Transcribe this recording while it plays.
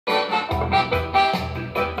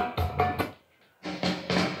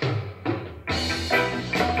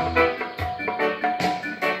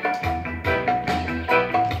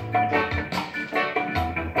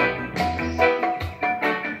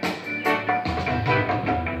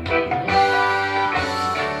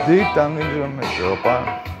Deep down in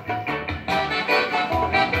Jamaica.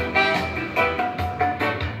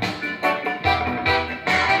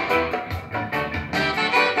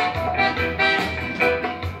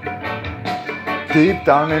 Deep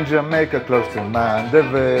down in Jamaica, close to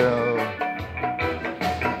Mandeville.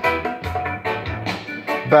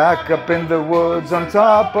 Back up in the woods on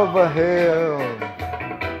top of a hill,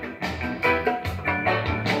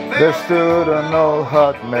 there stood an old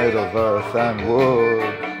hut made of earth and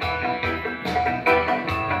wood,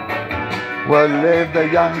 where lived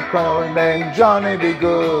a young boy named Johnny B.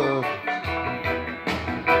 Goode.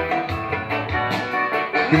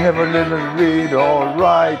 He never did read or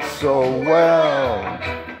write so well,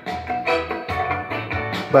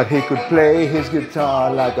 but he could play his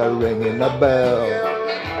guitar like a ringing a bell.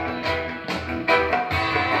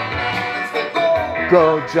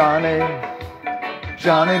 Go Johnny,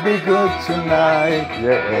 Johnny be good tonight,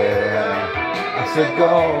 yeah. I said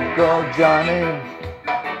go, go Johnny,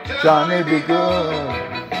 Johnny be good.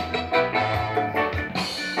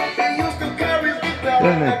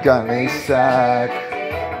 In a gunny sack,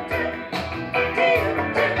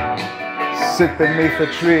 sit beneath a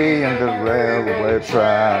tree in the railway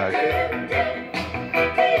track.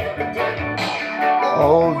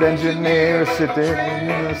 Old engineer sitting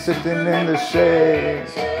in the shade,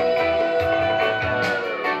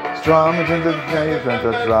 strumming in the grave and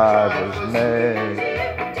the driver's mate.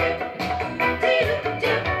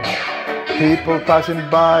 People passing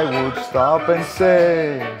by would stop and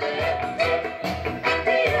say,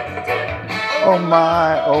 oh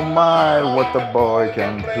my, what the boy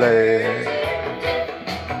can play.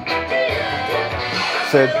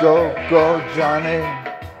 Said go, go Johnny,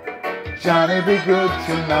 Johnny be good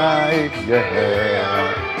tonight,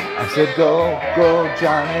 yeah. I said go, go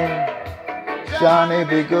Johnny, Johnny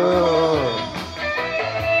be good.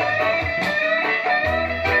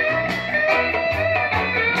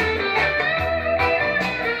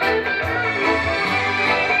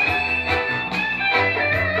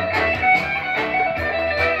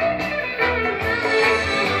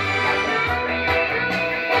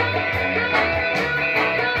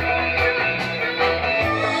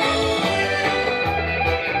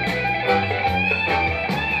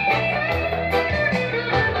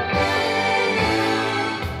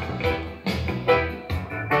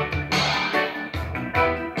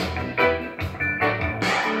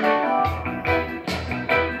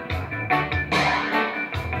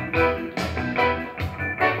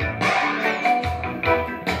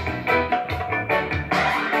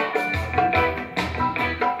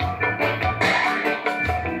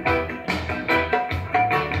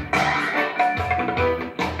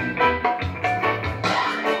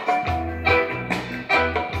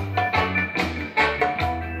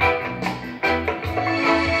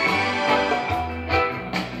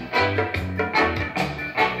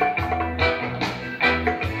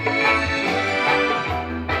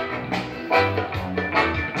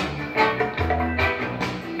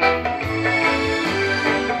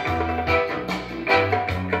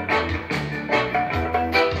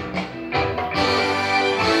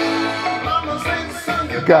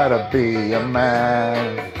 Gotta be a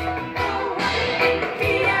man.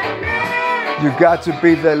 You got to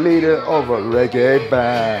be the leader of a reggae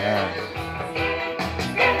band.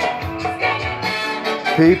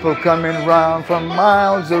 People coming round from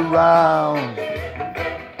miles around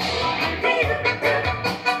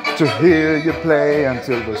to hear you play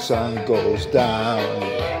until the sun goes down.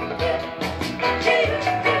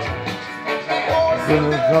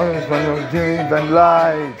 And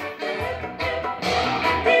light,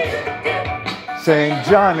 saying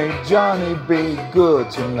Johnny, Johnny be good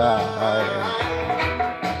tonight.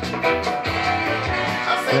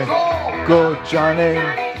 Go Johnny,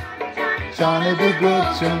 Johnny be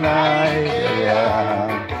good tonight,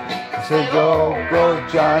 yeah. I say go, go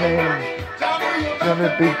Johnny, Johnny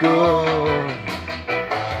be good.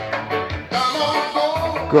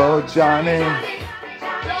 Go Johnny,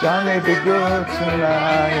 Johnny be good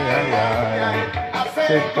tonight, yeah. I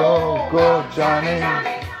say go, go Johnny,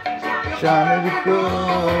 Johnny be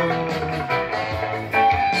good.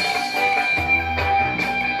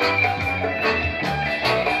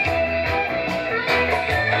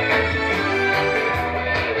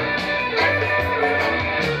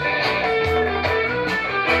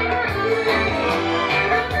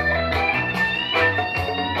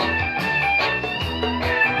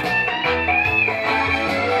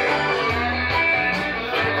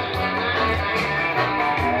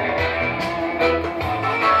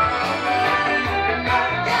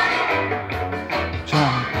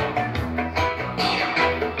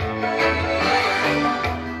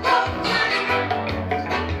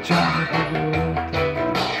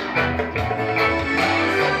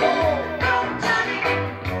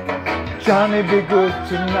 Johnny, be good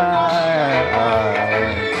tonight.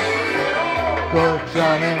 Go,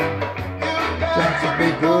 Johnny. Johnny,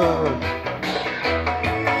 be good.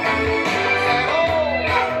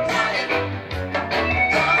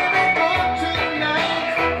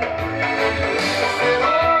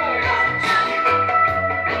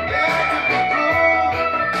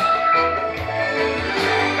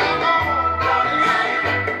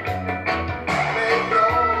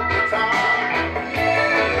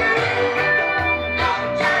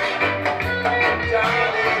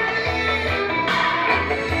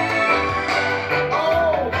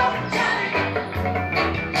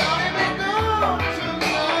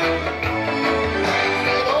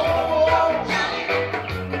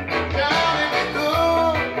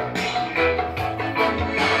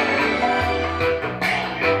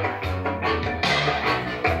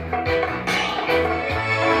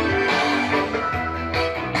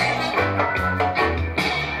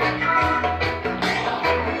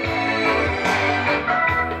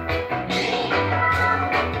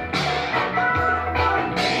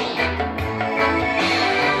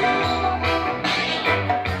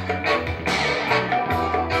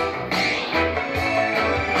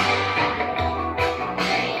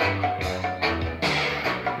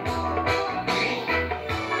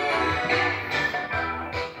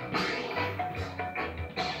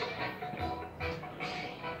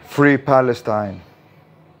 Free Palestine.